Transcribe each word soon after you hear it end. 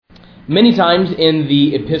Many times in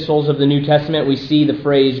the epistles of the New Testament, we see the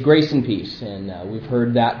phrase grace and peace, and we've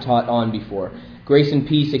heard that taught on before. Grace and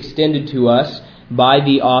peace extended to us by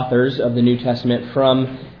the authors of the New Testament from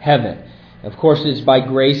heaven. Of course, it's by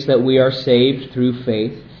grace that we are saved through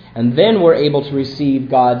faith, and then we're able to receive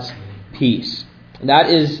God's peace. That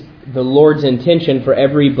is the Lord's intention for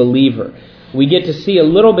every believer. We get to see a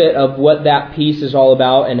little bit of what that peace is all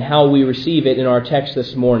about and how we receive it in our text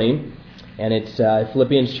this morning. And it's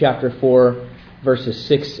Philippians chapter 4, verses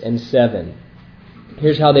 6 and 7.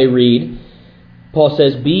 Here's how they read. Paul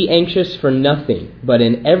says, "Be anxious for nothing, but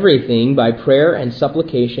in everything by prayer and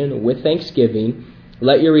supplication with thanksgiving,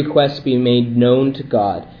 let your requests be made known to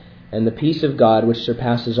God, and the peace of God, which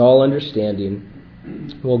surpasses all understanding,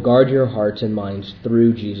 will guard your hearts and minds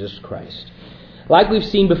through Jesus Christ." Like we've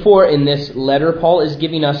seen before in this letter, Paul is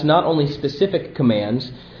giving us not only specific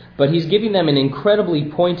commands, but he's giving them an incredibly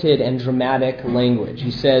pointed and dramatic language.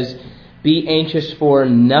 He says, be anxious for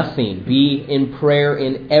nothing. Be in prayer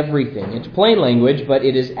in everything. It's plain language, but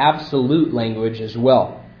it is absolute language as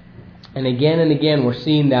well. And again, we're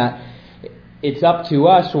seeing that it's up to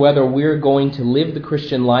us whether we're going to live the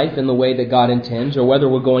Christian life in the way that God intends, or whether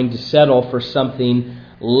we're going to settle for something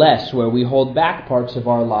less, where we hold back parts of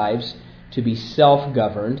our lives to be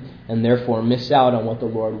self-governed and therefore miss out on what the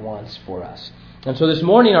Lord wants for us. And so this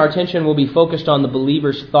morning our attention will be focused on the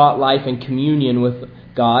believer's thought life and communion with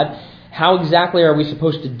God. How exactly are we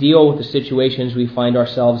supposed to deal with the situations we find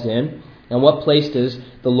ourselves in? And what place does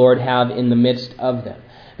the Lord have in the midst of them?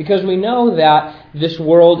 Because we know that this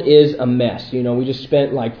world is a mess. We just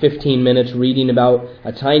spent like 15 minutes reading about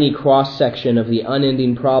a tiny cross-section of the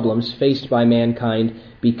unending problems faced by mankind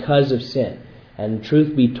because of sin. And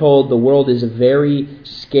truth be told, the world is a very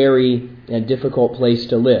scary and difficult place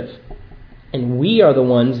to live. And we are the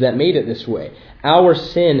ones that made it this way. Our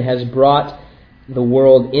sin has brought the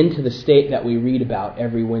world into the state that we read about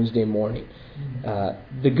every Wednesday morning.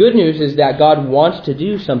 The good news is that God wants to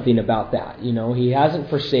do something about that. He hasn't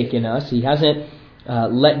forsaken us. He hasn't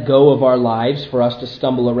let go of our lives for us to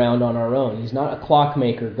stumble around on our own. He's not a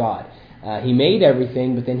clockmaker God. He made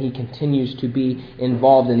everything, but then He continues to be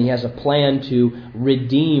involved, and He has a plan to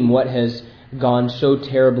redeem what has gone so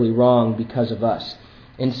terribly wrong because of us.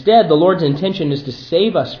 Instead, the Lord's intention is to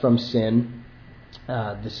save us from sin,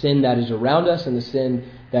 the sin that is around us and the sin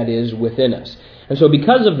that is within us. And so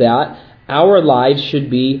because of that, our lives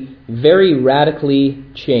should be very radically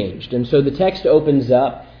changed. And so the text opens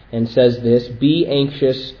up and says this, be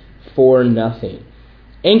anxious for nothing.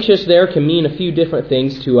 Anxious there can mean a few different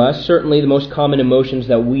things to us. Certainly the most common emotions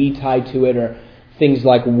that we tie to it are things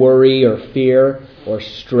like worry or fear or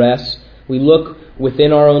stress. We look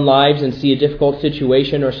within our own lives and see a difficult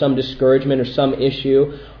situation or some discouragement or some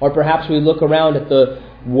issue. Or perhaps we look around at the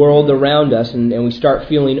world around us and we start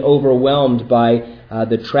feeling overwhelmed by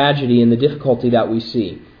the tragedy and the difficulty that we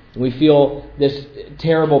see. We feel this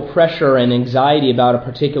terrible pressure and anxiety about a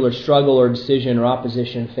particular struggle or decision or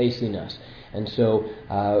opposition facing us. And so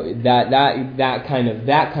that kind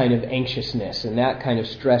of anxiousness and that kind of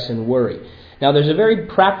stress and worry. Now there's a very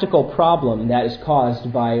practical problem that is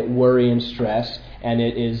caused by worry and stress, and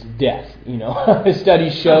it is death.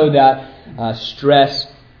 Studies show that stress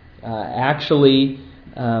actually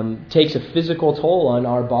takes a physical toll on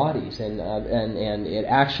our bodies, and it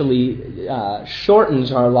actually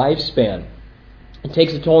shortens our lifespan. It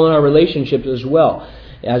takes a toll on our relationships as well.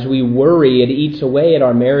 As we worry, it eats away at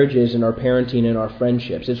our marriages and our parenting and our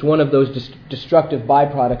friendships. It's one of those destructive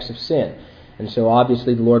byproducts of sin. And so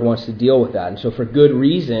obviously the Lord wants to deal with that. And so for good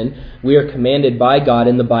reason, we are commanded by God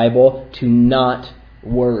in the Bible to not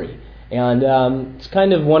worry. And it's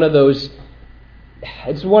kind of one of those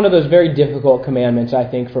very difficult commandments, I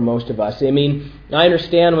think, for most of us. I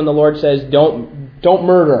understand when the Lord says, don't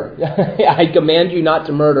murder. I command you not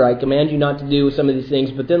to murder. I command you not to do some of these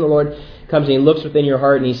things. But then the Lord comes and He looks within your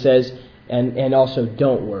heart and He says, and also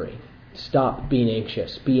don't worry. Stop being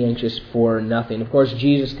anxious. Be anxious for nothing. Of course,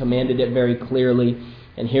 Jesus commanded it very clearly,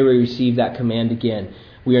 and here we receive that command again.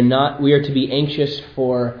 We are to be anxious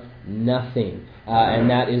for nothing. And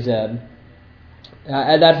that is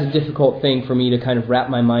that's a difficult thing for me to kind of wrap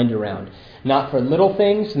my mind around. Not for little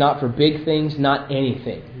things, not for big things, not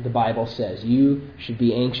anything. The Bible says you should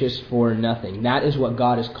be anxious for nothing. That is what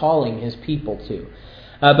God is calling His people to.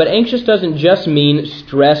 But anxious doesn't just mean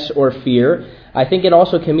stress or fear. I think it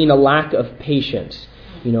also can mean a lack of patience.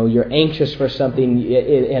 You're anxious for something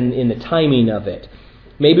in the timing of it.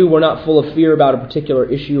 Maybe we're not full of fear about a particular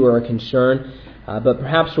issue or a concern, but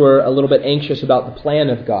perhaps we're a little bit anxious about the plan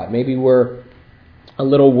of God. Maybe we're a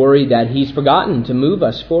little worried that He's forgotten to move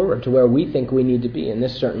us forward to where we think we need to be. And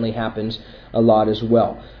this certainly happens a lot as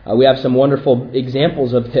well. We have some wonderful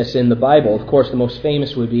examples of this in the Bible. Of course, the most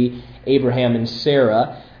famous would be Abraham and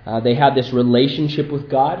Sarah. They had this relationship with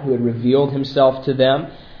God who had revealed Himself to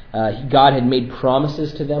them. God had made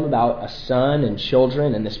promises to them about a son and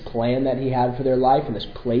children and this plan that He had for their life and this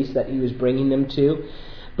place that He was bringing them to.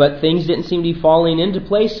 But things didn't seem to be falling into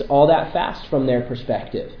place all that fast from their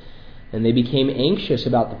perspective. And they became anxious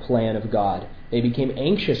about the plan of God. They became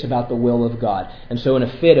anxious about the will of God. And so in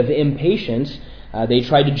a fit of impatience, they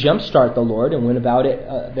tried to jumpstart the Lord and went about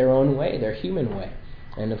it their own way, their human way.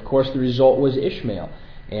 And of course the result was Ishmael.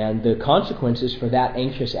 And the consequences for that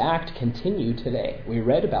anxious act continue today. We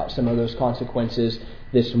read about some of those consequences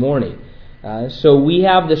this morning. So we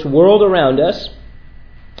have this world around us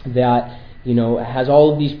that has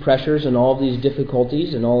all of these pressures and all of these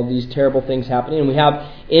difficulties and all of these terrible things happening. And we have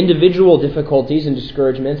individual difficulties and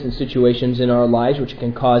discouragements and situations in our lives which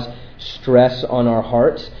can cause stress on our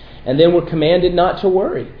hearts. And then we're commanded not to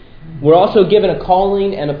worry. We're also given a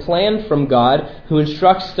calling and a plan from God who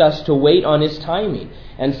instructs us to wait on His timing.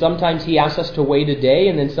 And sometimes He asks us to wait a day,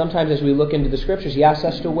 and then sometimes as we look into the Scriptures, He asks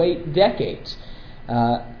us to wait decades.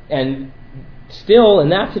 And still, in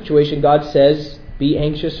that situation, God says, be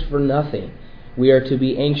anxious for nothing. We are to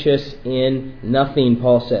be anxious in nothing,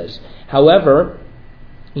 Paul says. However,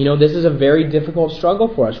 this is a very difficult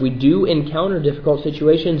struggle for us. We do encounter difficult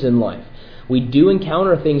situations in life. We do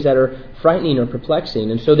encounter things that are frightening or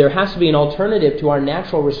perplexing. And so there has to be an alternative to our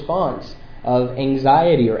natural response of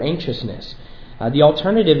anxiety or anxiousness. The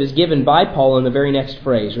alternative is given by Paul in the very next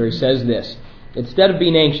phrase, where he says this: instead of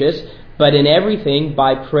being anxious, but in everything,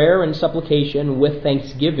 by prayer and supplication with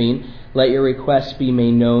thanksgiving, let your requests be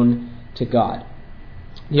made known to God.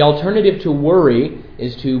 The alternative to worry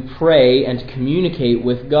is to pray and to communicate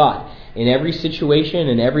with God. In every situation,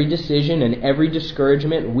 in every decision, in every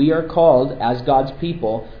discouragement, we are called, as God's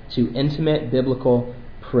people, to intimate biblical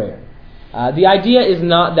prayer. The idea is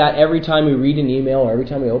not that every time we read an email, or every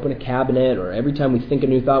time we open a cabinet, or every time we think a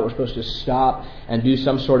new thought, we're supposed to stop and do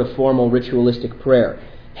some sort of formal ritualistic prayer.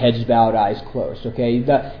 Heads bowed, eyes closed. Okay.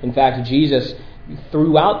 In fact, Jesus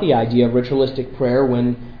threw out the idea of ritualistic prayer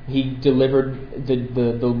when He delivered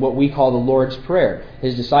the what we call the Lord's Prayer.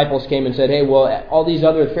 His disciples came and said, hey, well, all these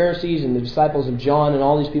other Pharisees and the disciples of John and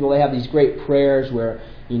all these people, they have these great prayers where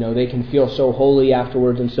they can feel so holy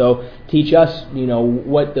afterwards, and so teach us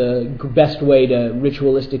what the best way to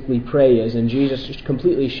ritualistically pray is. And Jesus just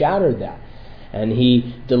completely shattered that, and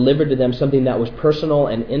He delivered to them something that was personal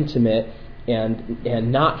and intimate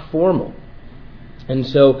and not formal. And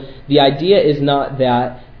so the idea is not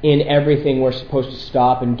that in everything we're supposed to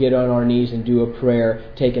stop and get on our knees and do a prayer,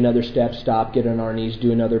 take another step, stop, get on our knees,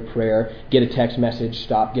 do another prayer, get a text message,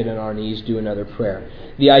 stop, get on our knees, do another prayer.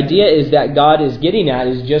 The idea is that God is getting at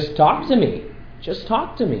is just talk to me. Just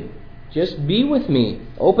talk to me. Just be with me.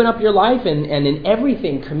 Open up your life and in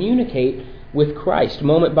everything communicate with Christ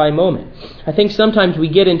moment by moment. I think sometimes we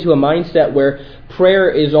get into a mindset where prayer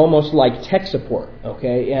is almost like tech support,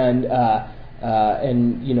 okay?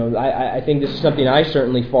 I think this is something I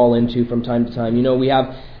certainly fall into from time to time. We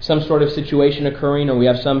have some sort of situation occurring, or we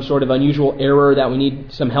have some sort of unusual error that we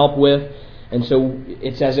need some help with. And so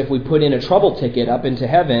it's as if we put in a trouble ticket up into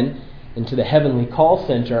heaven, into the heavenly call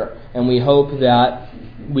center, and we hope that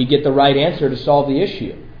we get the right answer to solve the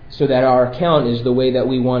issue so that our account is the way that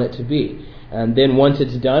we want it to be. And then once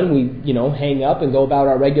it's done, we hang up and go about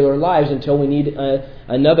our regular lives until we need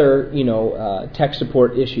another tech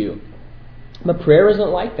support issue. But prayer isn't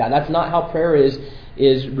like that. That's not how prayer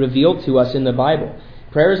is revealed to us in the Bible.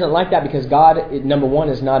 Prayer isn't like that because God, number one,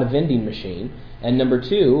 is not a vending machine. And number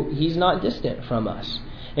two, He's not distant from us.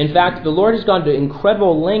 In fact, the Lord has gone to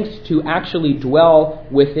incredible lengths to actually dwell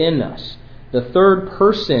within us. The third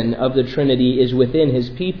person of the Trinity is within His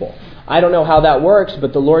people. I don't know how that works,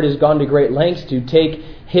 but the Lord has gone to great lengths to take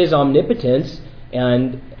His omnipotence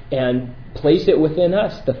and place it within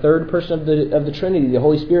us, the third person of the Trinity, the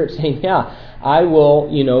Holy Spirit, saying, yeah, I will,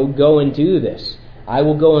 go and do this. I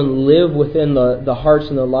will go and live within the hearts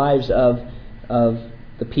and the lives of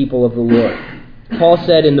the people of the Lord. Paul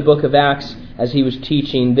said in the book of Acts, as he was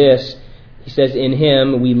teaching this, he says, in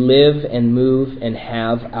Him we live and move and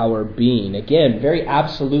have our being. Again, very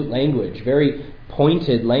absolute language, very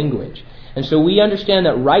pointed language. And so we understand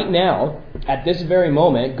that right now, at this very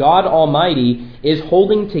moment, God Almighty is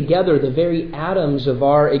holding together the very atoms of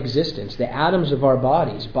our existence, the atoms of our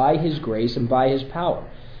bodies, by His grace and by His power.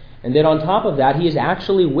 And then on top of that, He is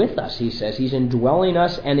actually with us, he says. He's indwelling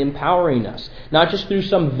us and empowering us. Not just through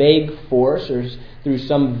some vague force or through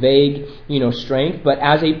some vague, strength, but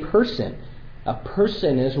as a person A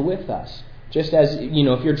person is with us. Just as,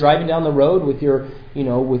 if you're driving down the road with your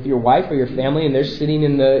wife or your family and they're sitting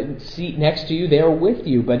in the seat next to you, they are with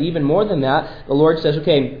you. But even more than that, the Lord says,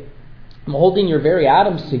 okay, I'm holding your very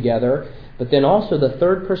atoms together, but then also the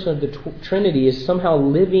third person of the Trinity is somehow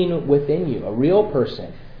living within you, a real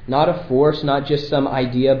person. Not a force, not just some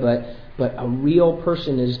idea, but a real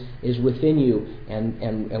person is within you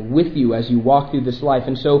and with you as you walk through this life.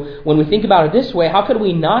 And so when we think about it this way, how could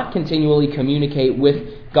we not continually communicate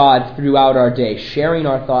with God throughout our day, sharing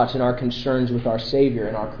our thoughts and our concerns with our Savior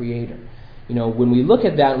and our Creator? When we look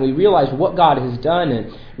at that and we realize what God has done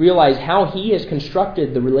and realize how He has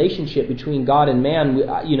constructed the relationship between God and man,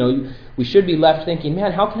 we should be left thinking,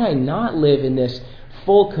 man, how can I not live in this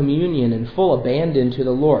full communion and full abandon to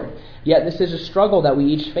the Lord? Yet this is a struggle that we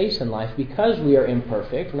each face in life because we are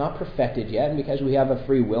imperfect, not perfected yet, and because we have a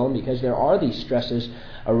free will, and because there are these stresses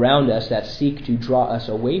around us that seek to draw us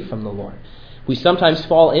away from the Lord. We sometimes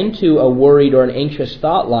fall into a worried or an anxious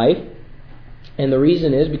thought life, and the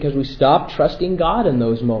reason is because we stop trusting God in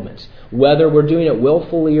those moments. Whether we're doing it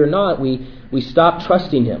willfully or not, we stop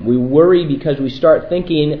trusting Him. We worry because we start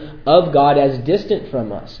thinking of God as distant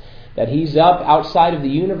from us. That He's up outside of the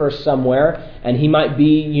universe somewhere, and He might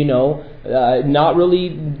be, not really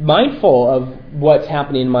mindful of what's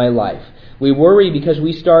happening in my life. We worry because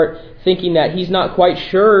we start thinking that He's not quite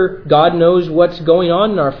sure God knows what's going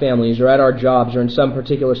on in our families or at our jobs or in some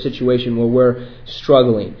particular situation where we're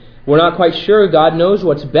struggling. We're not quite sure God knows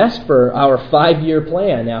what's best for our 5-year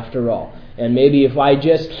plan after all. And maybe if I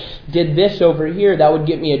just did this over here, that would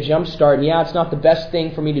get me a jump start. And yeah, it's not the best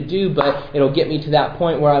thing for me to do, but it'll get me to that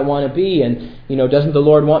point where I want to be. And, doesn't the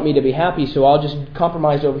Lord want me to be happy? So I'll just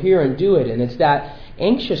compromise over here and do it. And it's that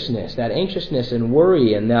anxiousness and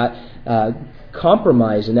worry and that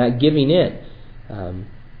compromise and that giving in.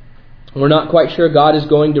 We're not quite sure God is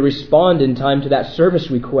going to respond in time to that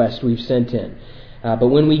service request we've sent in. But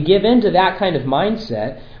when we give in to that kind of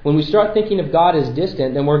mindset, when we start thinking of God as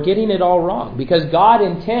distant, then we're getting it all wrong. Because God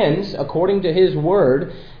intends, according to His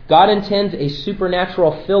Word, God intends a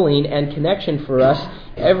supernatural filling and connection for us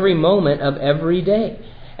every moment of every day.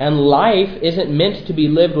 And life isn't meant to be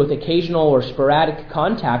lived with occasional or sporadic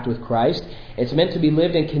contact with Christ. It's meant to be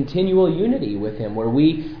lived in continual unity with Him, where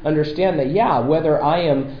we understand that, whether I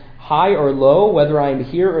am high or low, whether I'm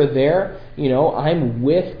here or there, I'm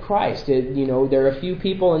with Christ. There are a few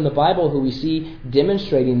people in the Bible who we see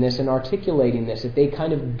demonstrating this and articulating this, that they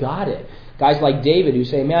kind of got it. Guys like David who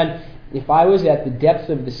say, man, if I was at the depths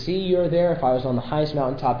of the sea, you're there. If I was on the highest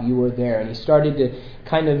mountaintop, you were there. And he started to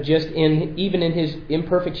kind of even in his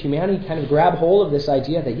imperfect humanity, kind of grab hold of this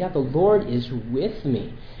idea that, the Lord is with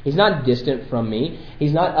me. He's not distant from me.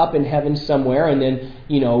 He's not up in heaven somewhere and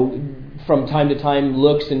then, from time to time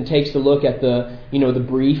looks and takes a look at the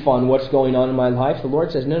brief on what's going on in my life. The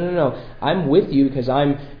Lord says, no, I'm with you because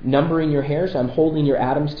I'm numbering your hairs, I'm holding your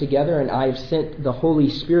atoms together, and I've sent the Holy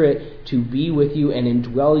Spirit to be with you and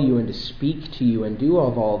indwell you and to speak to you and do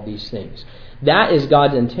all of these things. That is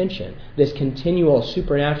God's intention, this continual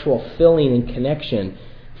supernatural filling and connection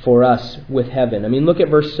for us with heaven. Look at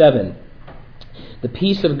verse 7. The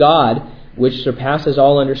peace of God, which surpasses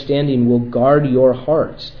all understanding, will guard your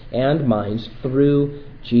hearts and minds through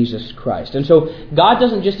Jesus Christ. And so God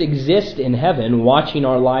doesn't just exist in heaven watching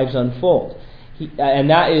our lives unfold. And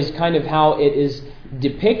that is kind of how it is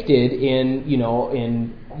depicted in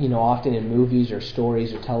often in movies or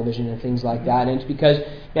stories or television and things like that. And it's because,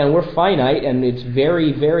 we're finite, and it's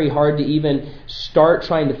very, very hard to even start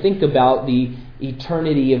trying to think about the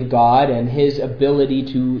eternity of God and His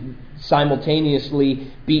ability to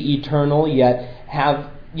simultaneously be eternal, yet have,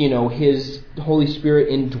 His Holy Spirit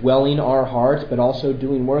indwelling our hearts, but also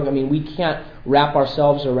doing work. We can't wrap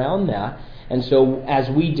ourselves around that. And so as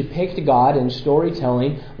we depict God in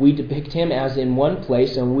storytelling, we depict Him as in one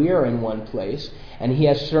place, and we are in one place. And He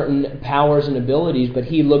has certain powers and abilities, but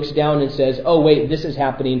He looks down and says, oh wait, this is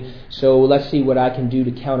happening, so let's see what I can do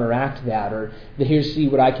to counteract that, or here's see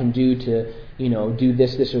what I can do to, do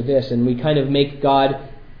this, or this. And we kind of make God,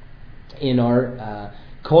 in our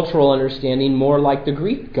cultural understanding, more like the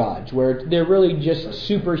Greek gods, where they're really just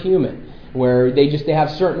superhuman, where they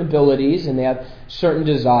have certain abilities and they have certain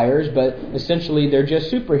desires, but essentially they're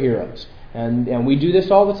just superheroes. And we do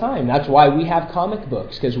this all the time. That's why we have comic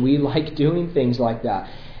books, because we like doing things like that.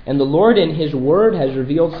 And the Lord in His Word has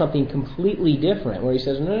revealed something completely different, where He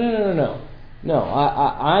says, no,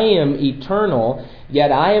 I am eternal,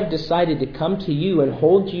 yet I have decided to come to you and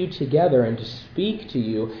hold you together and to speak to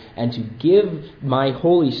you and to give my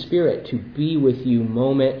Holy Spirit to be with you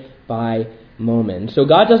moment by moment. So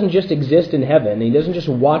God doesn't just exist in heaven. He doesn't just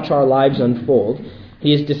watch our lives unfold.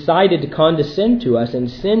 He has decided to condescend to us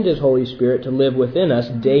and send His Holy Spirit to live within us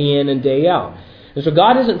day in and day out. And so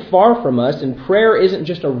God isn't far from us, and prayer isn't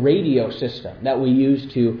just a radio system that we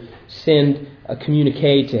use to send a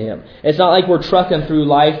communique to Him. It's not like we're trucking through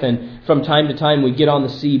life and from time to time we get on the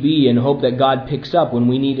CB and hope that God picks up when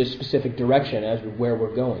we need a specific direction as to where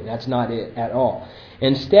we're going. That's not it at all.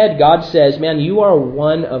 Instead, God says, man, you are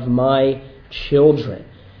one of my children,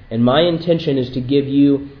 and my intention is to give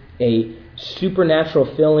you a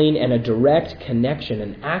supernatural filling and a direct connection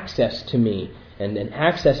and access to me and an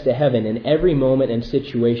access to heaven in every moment and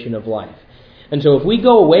situation of life. And so if we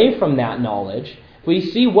go away from that knowledge, if we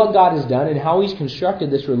see what God has done and how He's constructed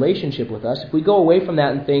this relationship with us, if we go away from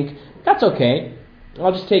that and think, that's okay,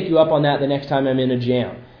 I'll just take you up on that the next time I'm in a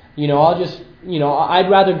jam. I'd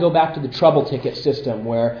rather go back to the trouble ticket system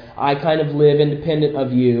where I kind of live independent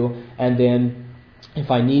of you, and then if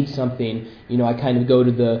I need something, I kind of go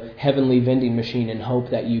to the heavenly vending machine and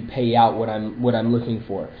hope that you pay out what I'm looking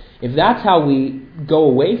for. If that's how we go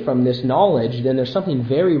away from this knowledge, then there's something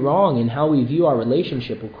very wrong in how we view our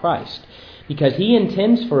relationship with Christ. Because He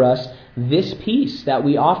intends for us this peace that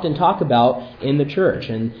we often talk about in the church.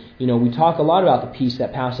 And, we talk a lot about the peace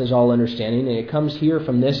that passes all understanding, and it comes here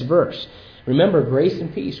from this verse. Remember, grace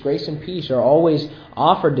and peace are always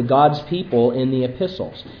offered to God's people in the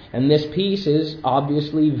epistles. And this peace is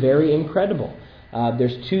obviously very incredible.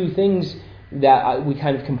 There's two things that we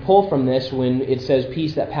kind of can pull from this when it says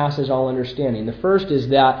peace that passes all understanding. The first is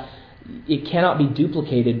that it cannot be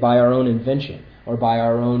duplicated by our own invention or by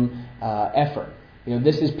our own effort.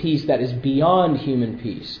 This is peace that is beyond human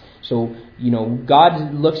peace. So,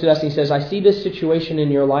 God looks at us and He says, I see this situation in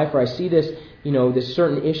your life, or I see this, this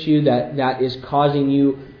certain issue that is causing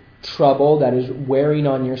you trouble, that is wearing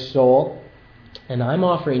on your soul, and I'm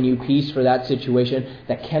offering you peace for that situation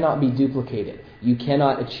that cannot be duplicated. You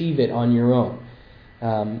cannot achieve it on your own.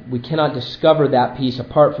 We cannot discover that peace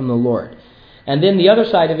apart from the Lord. And then the other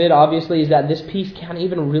side of it, obviously, is that this peace can't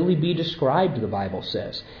even really be described, the Bible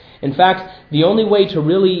says. In fact, the only way to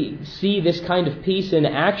really see this kind of peace in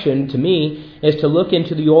action, to me, is to look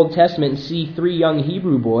into the Old Testament and see three young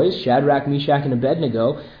Hebrew boys, Shadrach, Meshach, and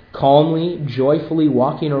Abednego, calmly, joyfully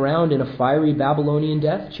walking around in a fiery Babylonian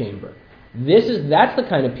death chamber. That's the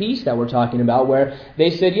kind of peace that we're talking about, where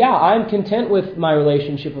they said, yeah, I'm content with my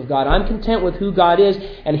relationship with God. I'm content with who God is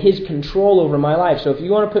and His control over my life. So if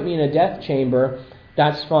you want to put me in a death chamber,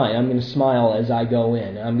 that's fine. I'm going to smile as I go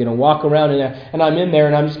in. I'm going to walk around and I'm in there,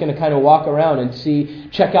 and I'm just going to kind of walk around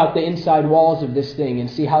and check out the inside walls of this thing and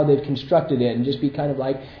see how they've constructed it, and just be kind of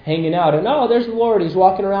like hanging out. And there's the Lord. He's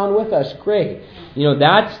walking around with us. Great.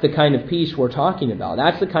 That's the kind of peace we're talking about.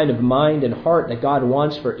 That's the kind of mind and heart that God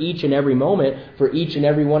wants for each and every moment, for each and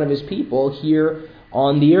every one of His people here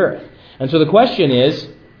on the earth. And so the question is,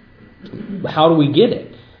 how do we get it?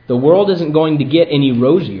 The world isn't going to get any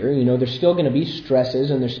rosier. There's still going to be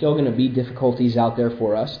stresses, and there's still going to be difficulties out there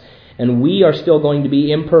for us. And we are still going to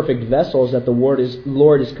be imperfect vessels that the Lord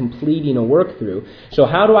is completing a work through. So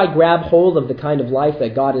how do I grab hold of the kind of life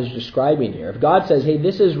that God is describing here? If God says, hey,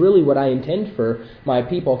 this is really what I intend for my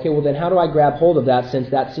people, okay, well then how do I grab hold of that, since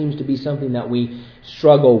that seems to be something that we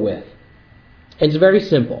struggle with? It's very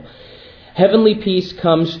simple. Heavenly peace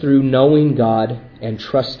comes through knowing God and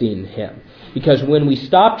trusting Him. Because when we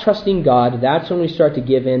stop trusting God, that's when we start to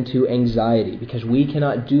give in to anxiety, because we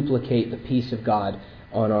cannot duplicate the peace of God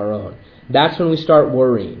on our own. That's when we start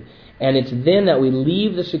worrying. And it's then that we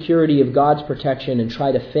leave the security of God's protection and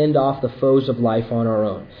try to fend off the foes of life on our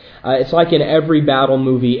own. It's like in every battle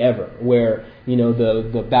movie ever, where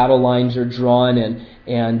the battle lines are drawn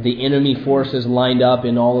and the enemy force is lined up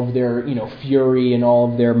in all of their fury and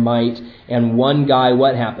all of their might. And one guy,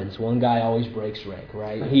 what happens? One guy always breaks rank,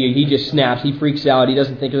 right? He just snaps. He freaks out. He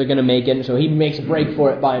doesn't think they're going to make it, and so he makes a break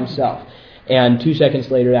for it by himself. And 2 seconds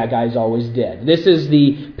later, that guy's always dead. This is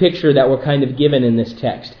the picture that we're kind of given in this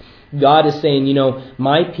text. God is saying,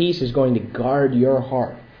 my peace is going to guard your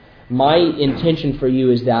heart. My intention for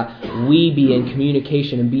you is that we be in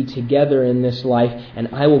communication and be together in this life, and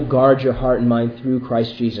I will guard your heart and mind through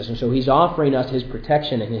Christ Jesus. And so He's offering us His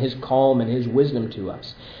protection and His calm and His wisdom to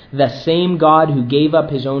us. The same God who gave up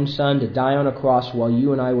His own Son to die on a cross while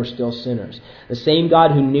you and I were still sinners. The same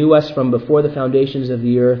God who knew us from before the foundations of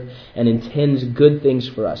the earth and intends good things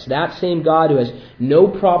for us. That same God who has no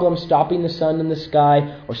problem stopping the sun in the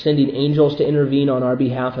sky or sending angels to intervene on our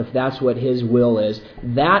behalf if that's what His will is.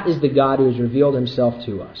 That is the God who has revealed Himself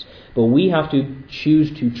to us. But we have to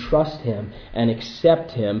choose to trust Him and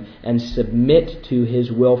accept Him and submit to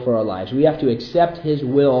His will for our lives. We have to accept His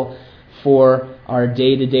will for our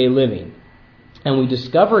day-to-day living. And we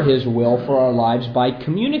discover His will for our lives by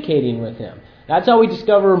communicating with Him. That's how we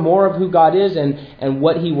discover more of who God is and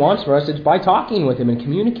what He wants for us. It's by talking with Him and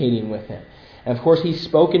communicating with Him. And of course, He's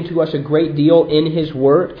spoken to us a great deal in His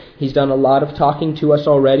Word. He's done a lot of talking to us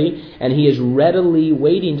already, and He is readily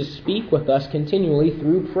waiting to speak with us continually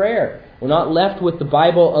through prayer. We're not left with the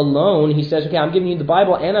Bible alone. He says, okay, I'm giving you the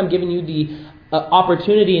Bible, and I'm giving you the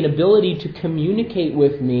opportunity and ability to communicate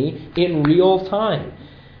with me in real time.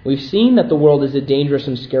 We've seen that the world is a dangerous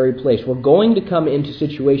and scary place. We're going to come into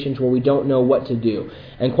situations where we don't know what to do.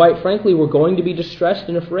 And quite frankly, we're going to be distressed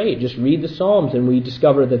and afraid. Just read the Psalms and we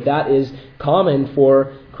discover that that is common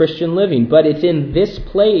for Christian living. But it's in this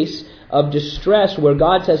place of distress where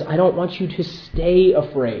God says, I don't want you to stay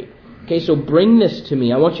afraid. Okay, so bring this to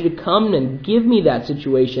me. I want you to come and give me that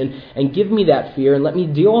situation and give me that fear and let me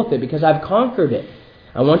deal with it because I've conquered it.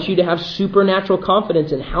 I want you to have supernatural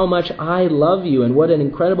confidence in how much I love you and what an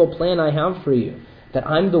incredible plan I have for you. That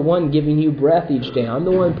I'm the one giving you breath each day. I'm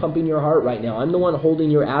the one pumping your heart right now. I'm the one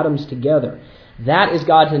holding your atoms together. That is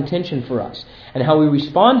God's intention for us. And how we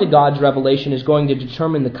respond to God's revelation is going to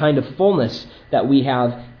determine the kind of fullness that we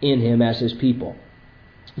have in Him as His people.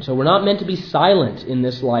 So we're not meant to be silent in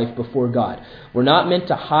this life before God. We're not meant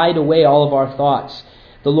to hide away all of our thoughts.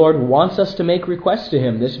 The Lord wants us to make requests to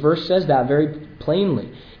Him. This verse says that very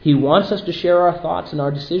plainly. He wants us to share our thoughts and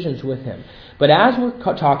our decisions with Him. But as we're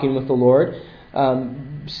talking with the Lord,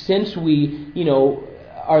 since we,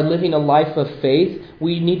 are living a life of faith,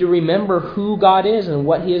 we need to remember who God is and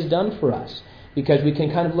what He has done for us. Because we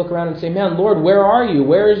can kind of look around and say, man, Lord, where are you?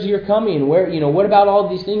 Where is your coming? What about all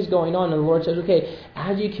these things going on? And the Lord says, okay,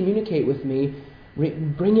 as you communicate with me,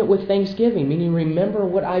 bring it with thanksgiving, meaning remember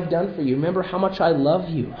what I've done for you. Remember how much I love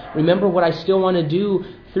you. Remember what I still want to do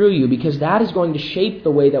through you, because that is going to shape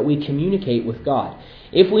the way that we communicate with God.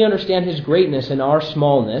 If we understand His greatness and our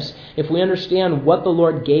smallness, if we understand what the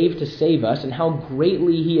Lord gave to save us and how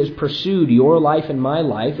greatly He has pursued your life and my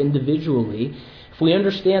life individually, if we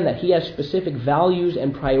understand that He has specific values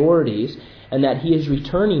and priorities and that He is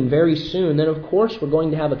returning very soon, then of course we're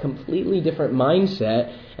going to have a completely different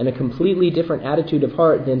mindset and a completely different attitude of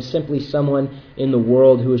heart than simply someone in the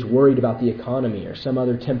world who is worried about the economy or some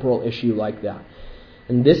other temporal issue like that.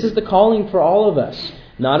 And this is the calling for all of us.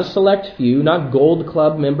 Not a select few, not Gold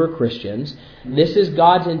Club member Christians. This is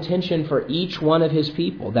God's intention for each one of His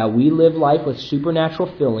people, that we live life with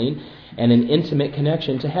supernatural filling and an intimate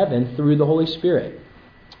connection to heaven through the Holy Spirit.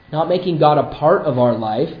 Not making God a part of our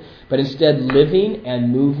life, but instead living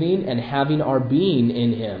and moving and having our being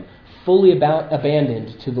in Him, fully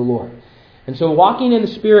abandoned to the Lord. And so walking in the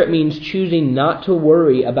Spirit means choosing not to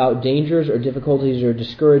worry about dangers or difficulties or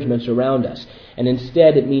discouragements around us. And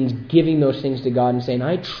instead it means giving those things to God and saying,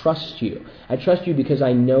 I trust you. I trust you because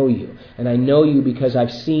I know you. And I know you because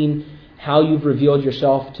I've seen how you've revealed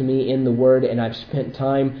yourself to me in the Word, and I've spent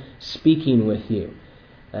time speaking with you.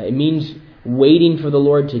 It means waiting for the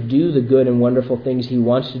Lord to do the good and wonderful things He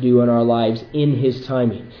wants to do in our lives in His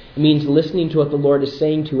timing. It means listening to what the Lord is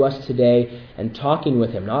saying to us today and talking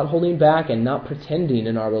with Him, not holding back and not pretending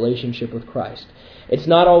in our relationship with Christ. It's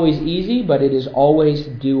not always easy, but it is always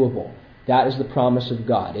doable. That is the promise of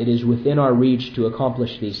God. It is within our reach to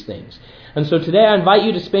accomplish these things. And so today I invite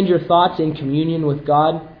you to spend your thoughts in communion with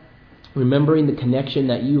God, remembering the connection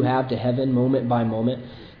that you have to heaven moment by moment.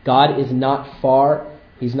 God is not far.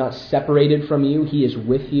 He's not separated from you. He is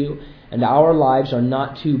with you. And our lives are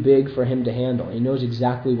not too big for Him to handle. He knows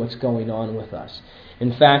exactly what's going on with us.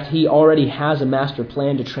 In fact, He already has a master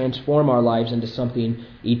plan to transform our lives into something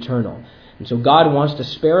eternal. And so God wants to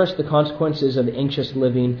spare us the consequences of anxious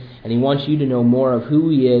living, and He wants you to know more of who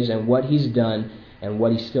He is and what He's done and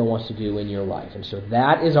what He still wants to do in your life. And so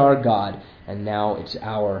that is our God, and now it's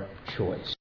our choice.